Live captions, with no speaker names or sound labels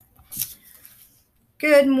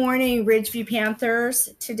Good morning, Ridgeview Panthers.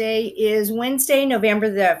 Today is Wednesday, November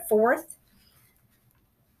the 4th.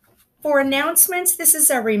 For announcements, this is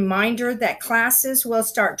a reminder that classes will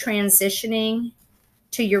start transitioning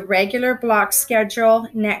to your regular block schedule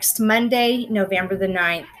next Monday, November the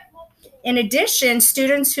 9th. In addition,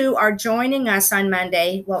 students who are joining us on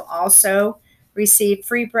Monday will also receive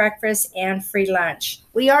free breakfast and free lunch.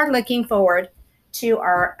 We are looking forward to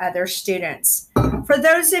our other students. For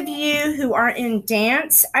those of you who are in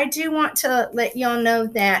dance, I do want to let y'all know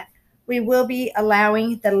that we will be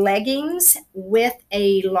allowing the leggings with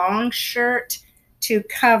a long shirt to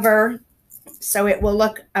cover so it will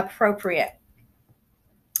look appropriate.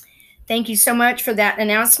 Thank you so much for that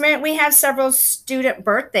announcement. We have several student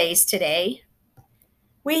birthdays today.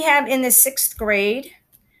 We have in the 6th grade,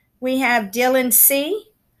 we have Dylan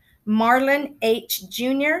C., Marlon H.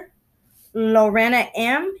 Jr., Lorena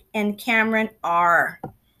M., and Cameron R.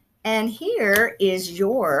 And here is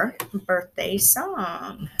your birthday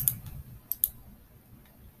song.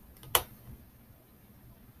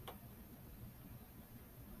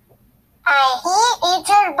 I hear it's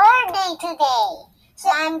your birthday today, so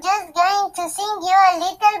I'm just going to sing you a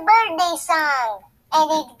little birthday song.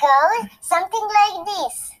 And it goes something like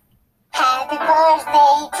this. Happy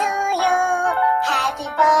birthday to you. Happy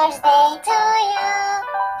birthday to you.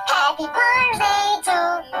 Happy birthday to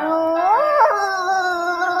you.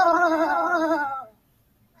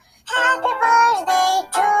 Happy birthday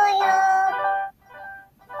to you.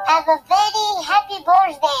 Have a very happy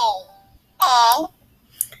birthday.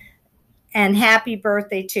 And happy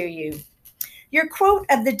birthday to you. Your quote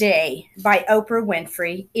of the day by Oprah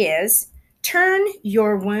Winfrey is, "Turn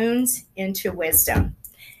your wounds into wisdom."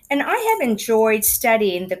 And I have enjoyed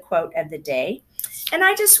studying the quote of the day, and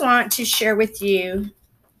I just want to share with you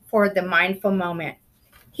for the mindful moment.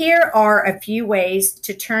 Here are a few ways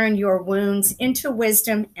to turn your wounds into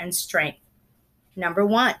wisdom and strength. Number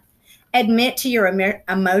 1, admit to your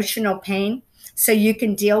emotional pain so you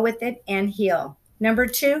can deal with it and heal. Number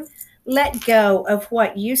 2, let go of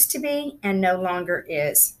what used to be and no longer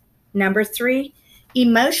is. Number 3,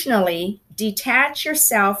 emotionally detach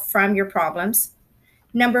yourself from your problems.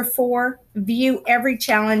 Number 4, view every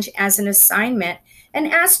challenge as an assignment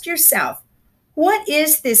and ask yourself, what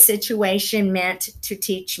is this situation meant to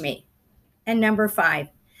teach me? And number 5,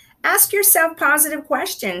 ask yourself positive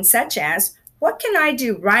questions such as, what can I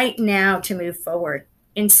do right now to move forward?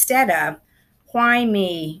 Instead of, why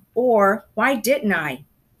me? Or why didn't I?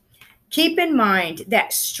 Keep in mind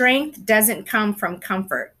that strength doesn't come from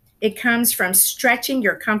comfort. It comes from stretching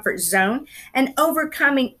your comfort zone and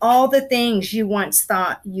overcoming all the things you once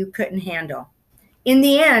thought you couldn't handle. In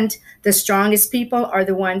the end, the strongest people are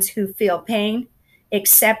the ones who feel pain,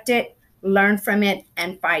 accept it, learn from it,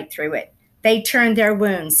 and fight through it. They turn their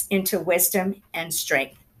wounds into wisdom and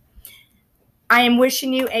strength. I am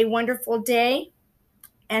wishing you a wonderful day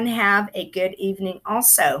and have a good evening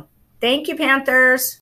also. Thank you, Panthers.